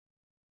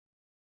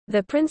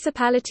The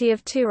Principality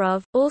of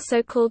Turov,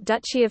 also called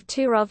Duchy of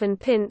Turov and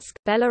Pinsk,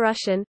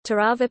 Belarusian,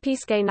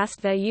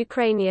 Turovo-Pinske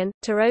Ukrainian,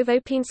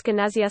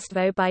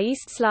 Turovo-Pinske by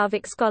East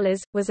Slavic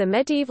scholars, was a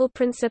medieval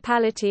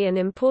principality and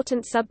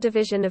important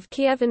subdivision of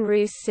Kievan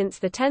Rus since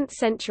the 10th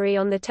century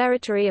on the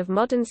territory of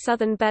modern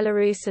southern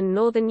Belarus and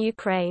northern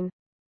Ukraine.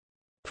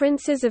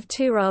 Princes of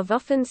Turov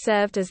often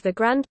served as the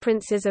Grand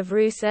Princes of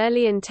Rus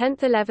early in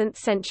 10th–11th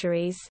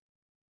centuries.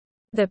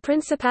 The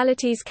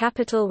principality's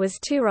capital was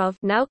Turov,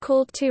 now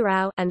called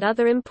Turau, and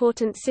other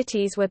important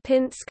cities were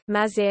Pinsk,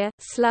 Mazir,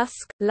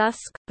 Slutsk,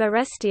 Lutsk,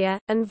 Berestia,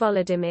 and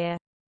Vladimir.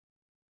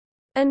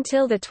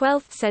 Until the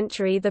 12th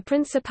century the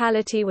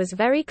principality was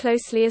very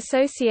closely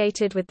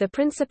associated with the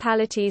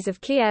principalities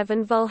of Kiev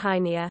and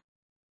Volhynia.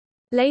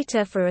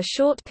 Later, for a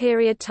short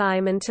period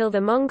time until the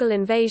Mongol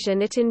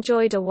invasion, it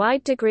enjoyed a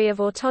wide degree of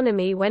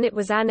autonomy when it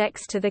was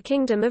annexed to the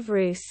Kingdom of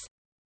Rus.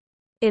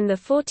 In the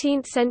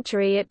 14th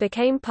century it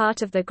became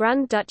part of the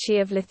Grand Duchy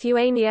of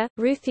Lithuania,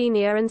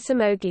 Ruthenia and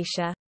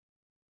Samogitia.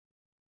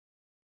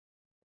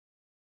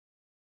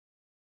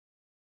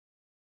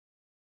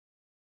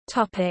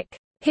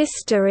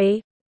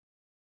 History.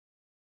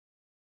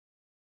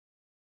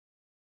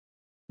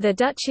 The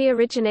duchy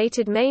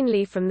originated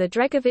mainly from the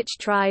Dregovich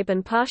tribe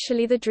and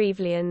partially the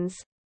Drevlians.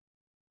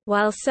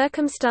 While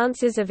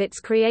circumstances of its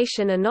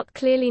creation are not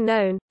clearly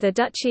known, the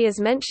duchy as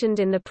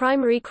mentioned in the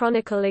primary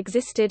chronicle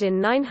existed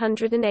in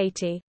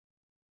 980.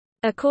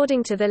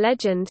 According to the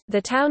legend, the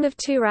town of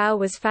Turau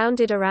was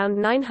founded around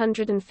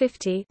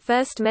 950,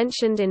 first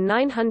mentioned in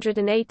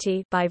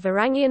 980 by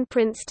Varangian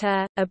Prince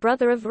Tur, a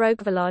brother of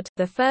Rogvolod,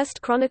 the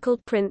first chronicled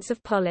Prince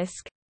of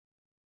Polotsk.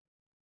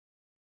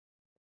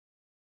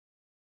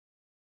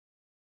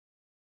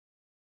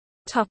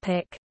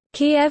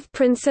 Kiev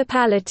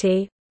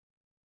Principality.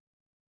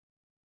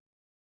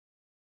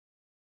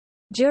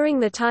 During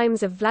the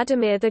times of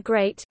Vladimir the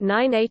Great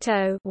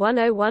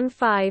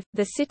 980–1015,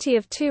 the city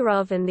of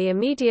Turov and the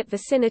immediate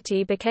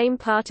vicinity became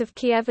part of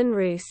Kievan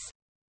Rus.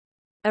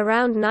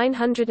 Around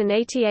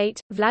 988,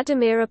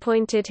 Vladimir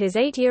appointed his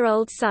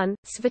 8-year-old son,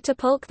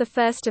 Svятopolk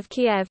I of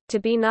Kiev,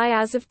 to be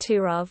Knyaz of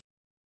Turov.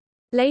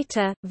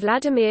 Later,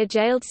 Vladimir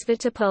jailed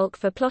Svятopolk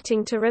for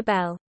plotting to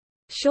rebel.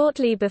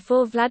 Shortly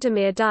before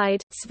Vladimir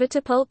died,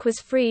 Svятopolk was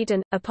freed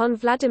and, upon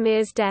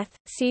Vladimir's death,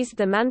 seized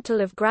the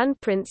mantle of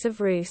Grand Prince of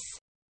Rus.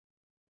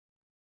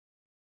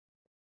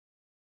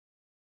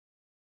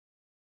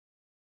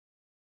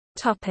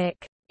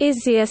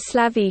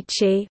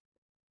 Izyaslavichi.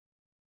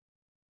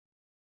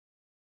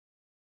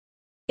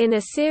 In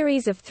a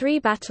series of 3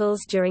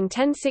 battles during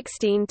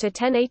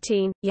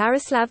 1016–1018,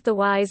 Yaroslav the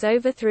Wise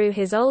overthrew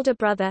his older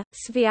brother,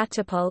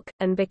 Svyatopolk,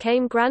 and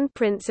became Grand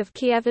Prince of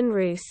Kievan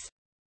Rus.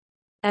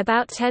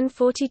 About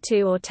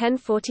 1042 or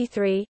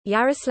 1043,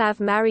 Yaroslav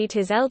married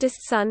his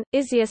eldest son,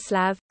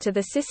 Izyaslav, to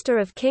the sister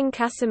of King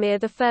Casimir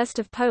I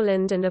of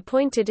Poland and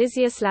appointed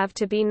Izyaslav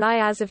to be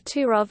Knyaz of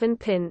Turov and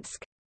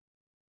Pinsk.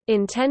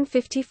 In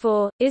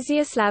 1054,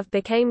 Izyaslav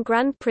became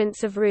Grand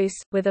Prince of Rus,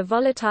 with a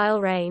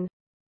volatile reign.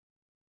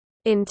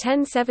 In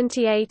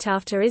 1078,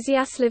 after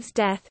Izyaslav's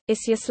death,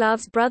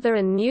 Izyaslav's brother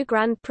and new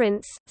Grand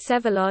Prince,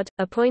 Vsevolod,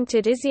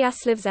 appointed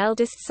Izyaslav's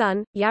eldest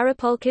son,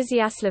 Yaropolk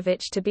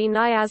Izyaslavichi, to be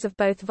Knyaz of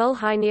both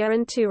Volhynia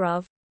and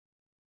Turov.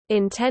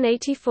 In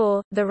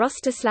 1084, the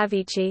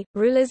Rostislavichi,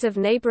 rulers of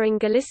neighbouring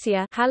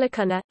Galicia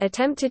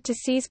attempted to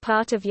seize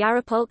part of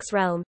Yaropolk's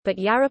realm, but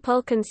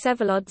Yaropolk and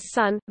Vsevolod's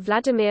son,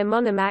 Vladimir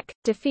Monomakh,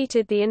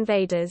 defeated the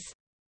invaders.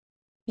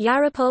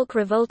 Yaropolk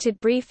revolted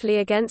briefly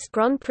against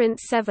Grand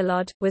Prince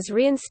Vsevolod, was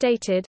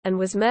reinstated, and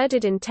was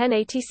murdered in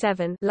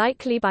 1087,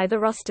 likely by the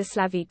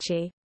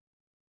Rostislavichi.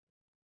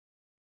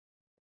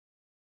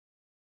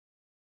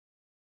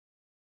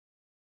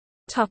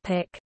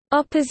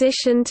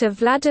 Opposition to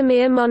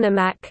Vladimir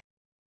Monomakh.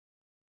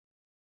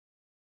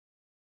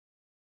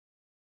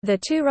 The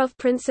Turov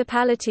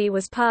Principality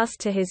was passed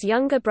to his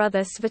younger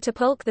brother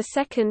Svятopolk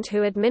II,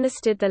 who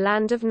administered the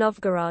land of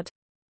Novgorod.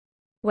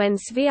 When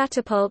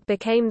Svyatopolk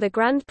became the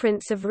Grand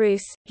Prince of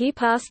Rus, he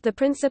passed the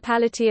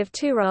Principality of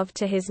Turov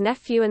to his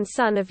nephew and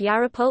son of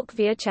Yaropolk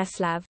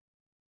Vyacheslav.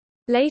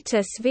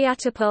 Later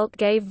Svyatopolk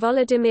gave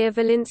Volodymyr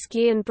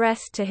Volinsky and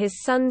Brest to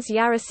his sons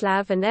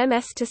Yaroslav and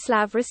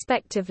Mstislav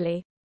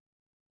respectively.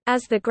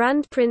 As the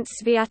Grand Prince,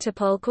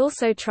 Svyatopolk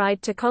also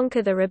tried to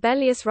conquer the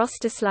rebellious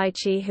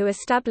Rostislavichi who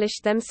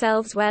established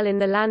themselves well in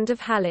the land of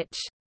Halych.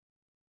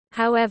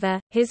 However,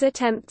 his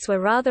attempts were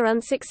rather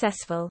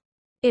unsuccessful.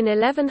 In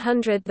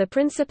 1100 the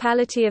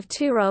Principality of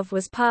Turov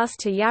was passed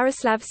to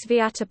Yaroslav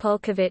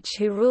Svyatopolkovich,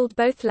 who ruled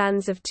both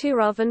lands of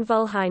Turov and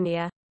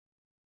Volhynia.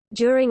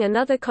 During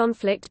another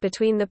conflict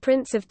between the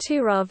Prince of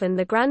Turov and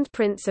the Grand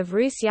Prince of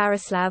Rus,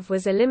 Yaroslav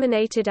was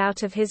eliminated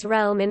out of his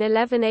realm in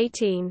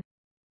 1118.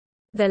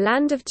 The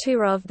land of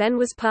Turov then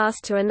was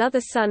passed to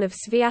another son of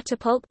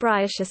Svyatopolk,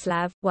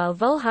 Bryacheslav, while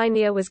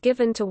Volhynia was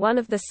given to one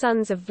of the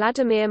sons of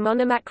Vladimir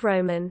Monomakh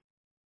Roman.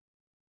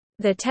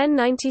 The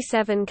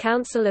 1097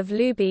 Council of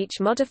Lubech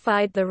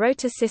modified the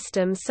rota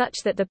system such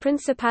that the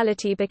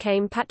principality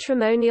became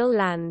patrimonial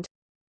land.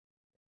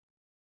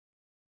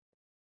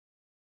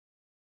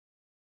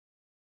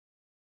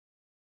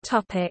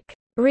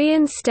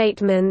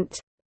 Reinstatement.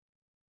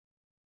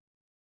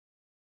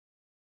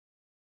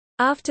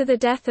 After the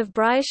death of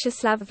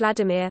Bryachislav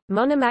Vladimir,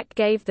 Monomakh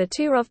gave the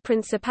Turov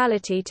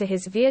Principality to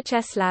his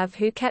Vyacheslav,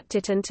 who kept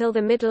it until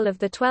the middle of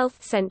the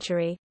 12th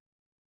century.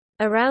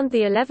 Around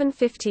the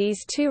 1150s,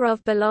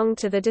 Turov belonged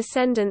to the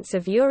descendants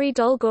of Yuri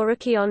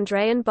Dolgoruki,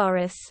 Andrei and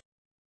Boris.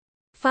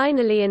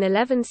 Finally in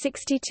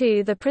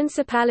 1162 the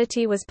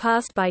principality was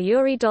passed by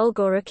Yuri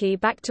Dolgoruki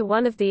back to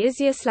one of the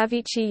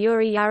Izyaslavichi,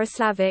 Yuri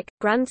Yaroslavich,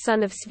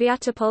 grandson of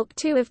Sviatopolk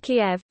II of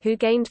Kiev, who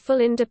gained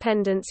full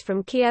independence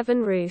from Kiev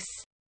and Rus.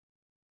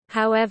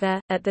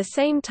 However, at the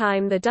same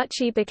time the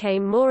duchy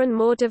became more and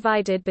more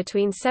divided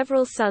between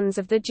several sons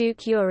of the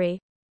Duke Yuri.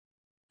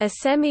 A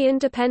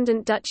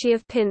semi-independent Duchy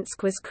of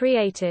Pinsk was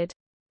created.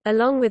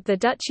 Along with the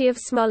Duchy of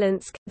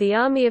Smolensk, the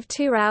army of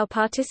Turau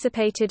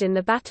participated in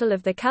the Battle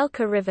of the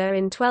Kalka River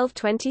in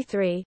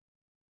 1223.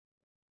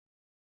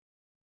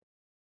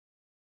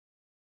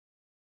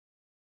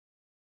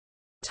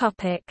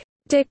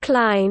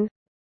 Decline.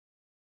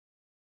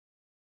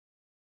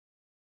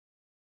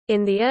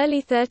 In the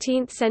early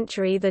 13th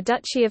century the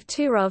Duchy of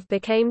Turov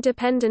became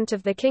dependent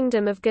of the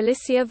Kingdom of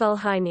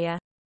Galicia-Volhynia.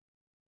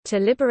 To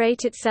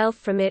liberate itself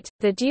from it,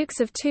 the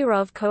Dukes of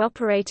Turov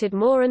cooperated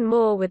more and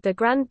more with the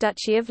Grand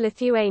Duchy of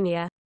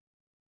Lithuania.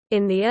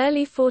 In the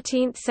early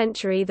 14th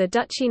century the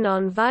duchy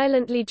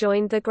non-violently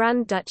joined the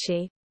Grand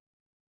Duchy.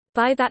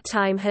 By that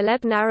time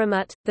Haleb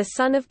Naramut, the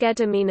son of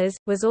Gediminas,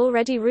 was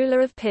already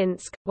ruler of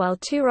Pinsk, while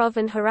Turov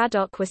and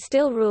Haradok were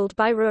still ruled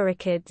by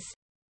Rurikids.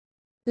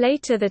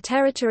 Later the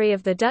territory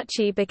of the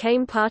duchy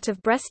became part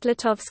of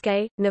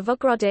Brest-Litovsk,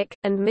 Novogrodic,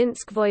 and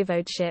Minsk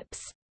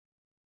voivodeships.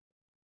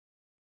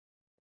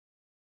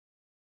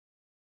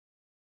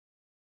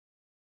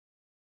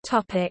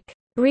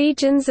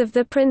 Regions of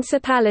the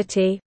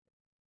Principality.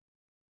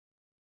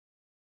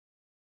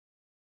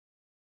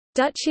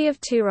 Duchy of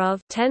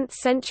Turov 10th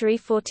century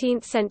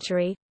 14th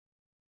century.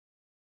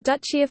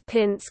 Duchy of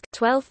Pinsk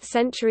 12th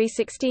century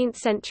 16th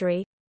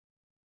century.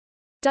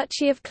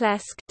 Duchy of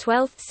Kletsk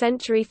 12th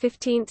century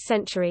 15th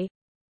century.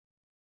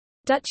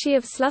 Duchy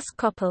of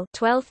Slutsk-Kopyl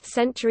 12th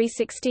century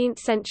 16th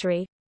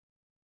century.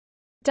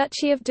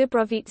 Duchy of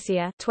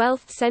Dubrovytsia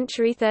 12th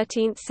century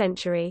 13th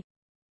century.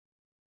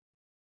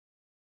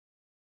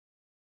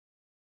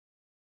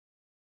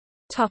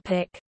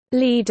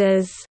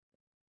 Leaders.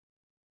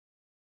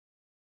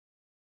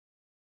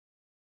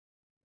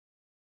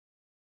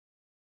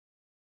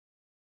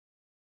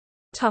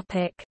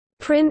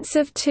 Prince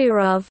of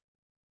Turov.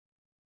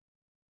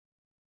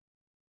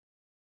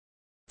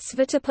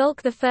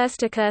 Sviatopolk I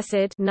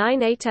Accursed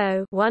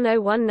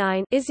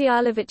 980-1019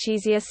 Izyaslavichi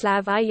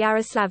Izyaslav I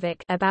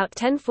Yaroslavich about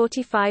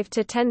 1045 to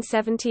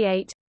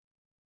 1078.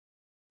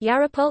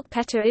 Yaropolk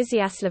Petr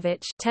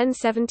Izyaslavich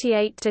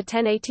 1078 to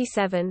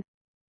 1087.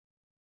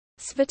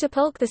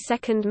 Sviatopolk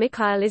II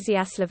Mikhail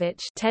Izyaslavich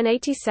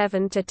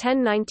 1087 to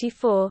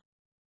 1094.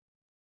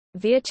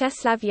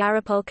 Vyacheslav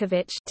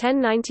Yaropolkovich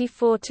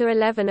 1094 to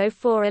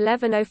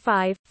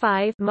 1104-1105.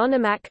 5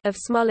 Monomakh of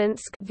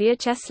Smolensk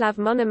Vyacheslav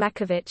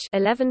Monomakhovich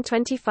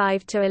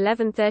 1125 to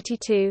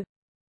 1132.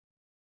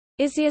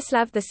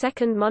 Izyaslav II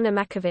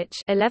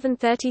Monomakhovich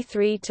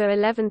 1133 to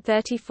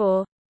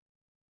 1134.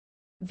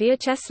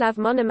 Vyacheslav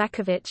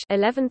Monomakhovich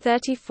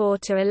 1134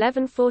 to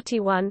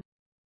 1141.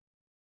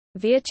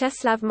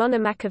 Vyacheslav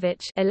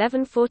Monomakhovich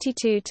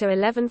 1142 to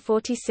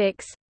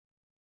 1146.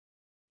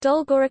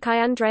 Dolgoruki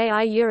Andrei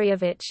I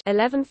Yuryevich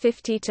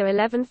 1150 to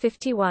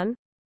 1151.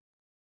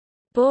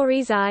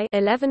 Boris I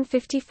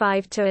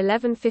 1155 to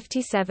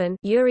 1157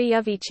 Yuri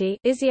Yavichi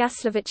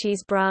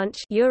Izyaslavichi's branch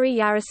Yuri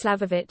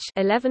Yaroslavovich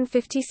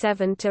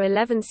 1157 to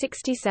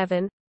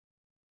 1167.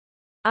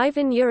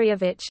 Ivan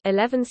Yuryevich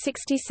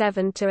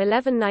 1167 to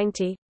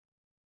 1190.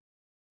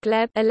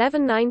 Gleb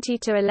 1190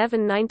 to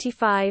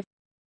 1195.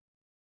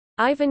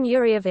 Ivan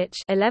Yuryevich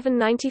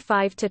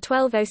 1195 to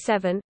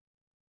 1207.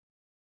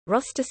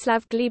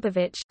 Rostislav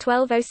Glebovich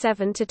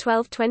 1207 to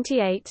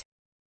 1228.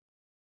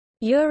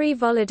 Yuri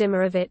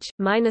Volodymyrovich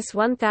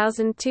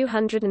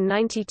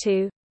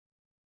 -1292.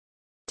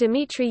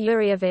 Dmitry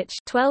Yuryevich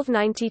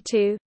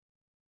 1292.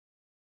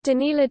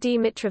 Danila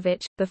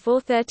Dmitrovich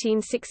before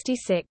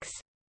 1366.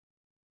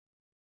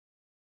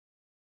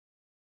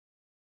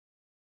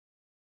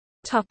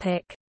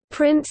 Topic: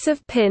 Prince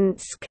of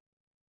Pinsk.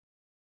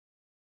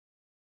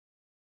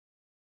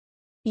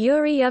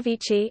 Yuri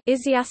Yavichi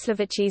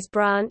Izyaslavichi's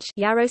branch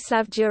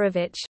Yaroslav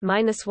Jurovich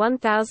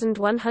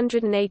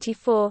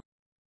 -1184.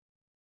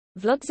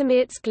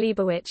 Vladimir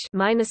Glebovich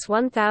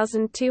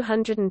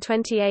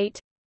 -1228.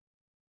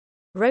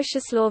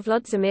 Rostislav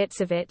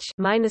Vladimirsevich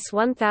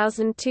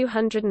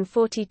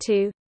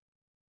 -1242.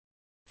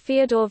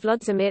 Fyodor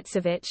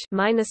Vladimirsevich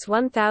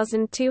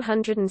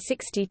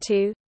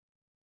 -1262.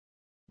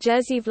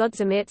 Jerzy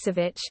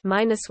Vladimirsevich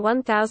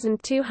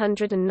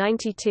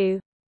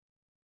 -1292.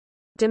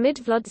 Demid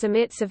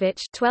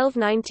Vladimirsevich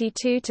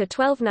 1292 to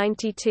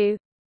 1292.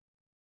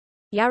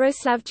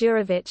 Yaroslav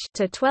Jurovich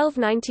to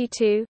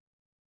 1292.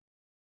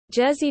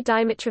 Jerzy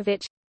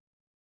Dymitrovich.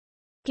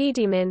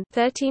 Gedimin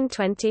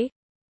 1320.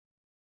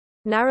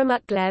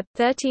 Naramut Gleb,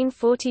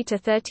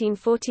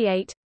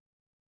 1340–1348.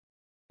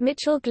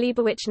 Mitchell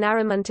Glebowicz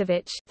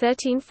Naramontovich,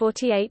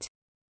 1348.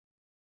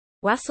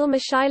 Wasyl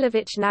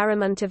Mikhailovich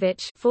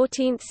Naramontovich,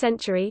 14th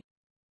century.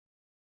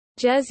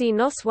 Jerzy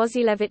Nos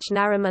Wazilewicz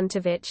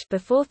Naramontovich,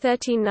 before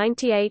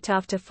 1398,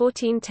 after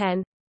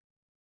 1410.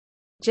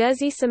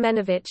 Jerzy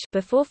Semenovich,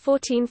 before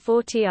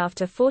 1440,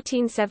 after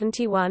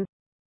 1471.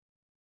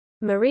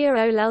 Maria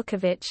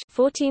Olelkovich,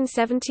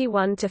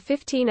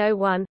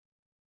 1471–1501.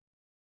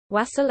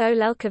 Wasyl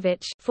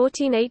Olelkovich,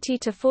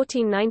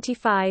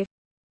 1480–1495.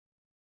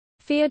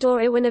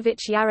 Fyodor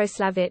Ivanovich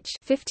Yaroslavich,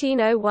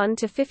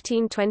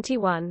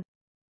 1501–1521.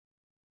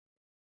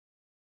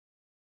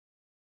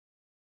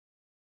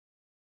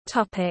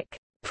 Topic: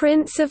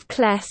 Prince of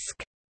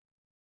Kletsk.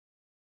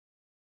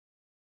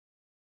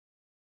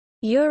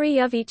 Yuri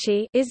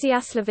Yavichi,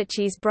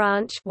 Izyaslavichi's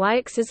branch,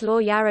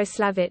 Wyexaslaw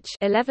Yaroslavich,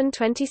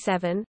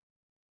 1127.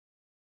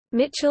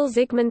 Mitchell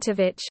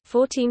Zygmuntovich,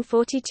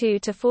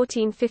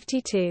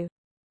 1442–1452.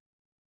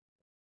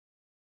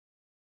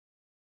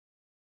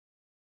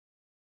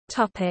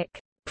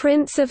 Topic: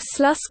 Prince of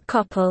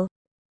Slutsk-Kopyl.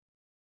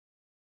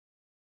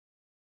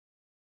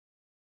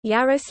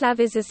 Yaroslav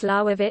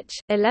Izyaslawich,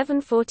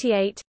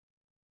 1148.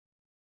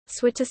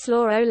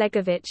 Swiatoslaw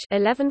Olegovich,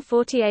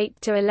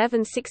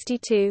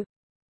 1148–1162.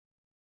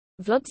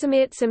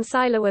 Vladimir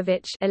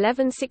Tsimsilowicz,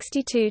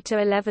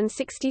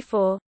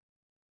 1162–1164.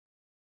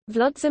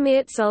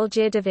 Vladimir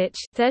Olgirdovich,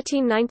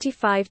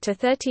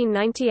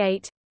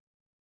 1395–1398.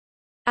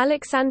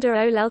 Alexander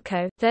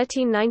Olelko,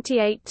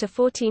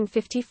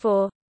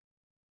 1398–1454.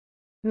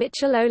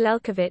 Mitchell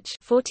Olelkovich,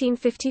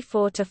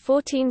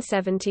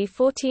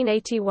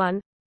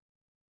 1454–1470–1481.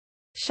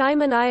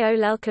 Shimon I.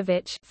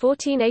 Olelkovich,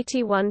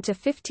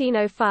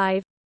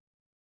 1481–1505.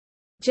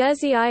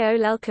 Jerzy I.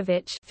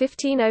 Olelkovich,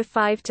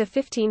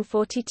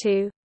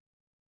 1505–1542.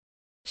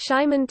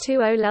 Shimon II.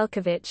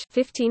 Olelkovich,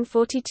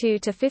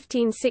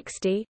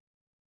 1542–1560.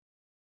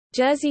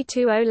 Jerzy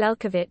II.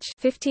 Olelkovich,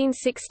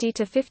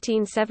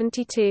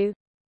 1560–1572.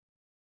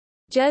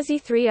 Jerzy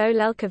III.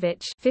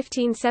 Olelkovich,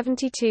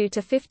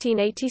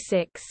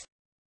 1572–1586.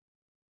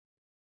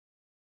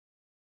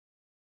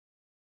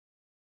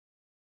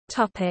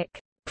 Topic: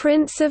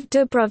 Prince of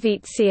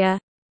Dubrovytsia.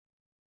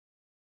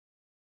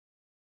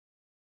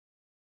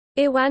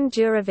 Iwan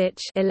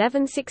Durovich,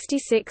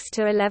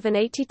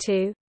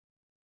 1166–1182.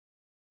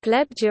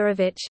 Gleb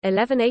Durovich,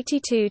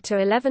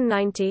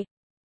 1182–1190.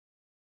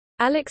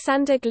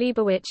 Alexander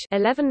Glebowicz,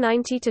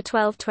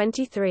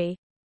 1190–1223.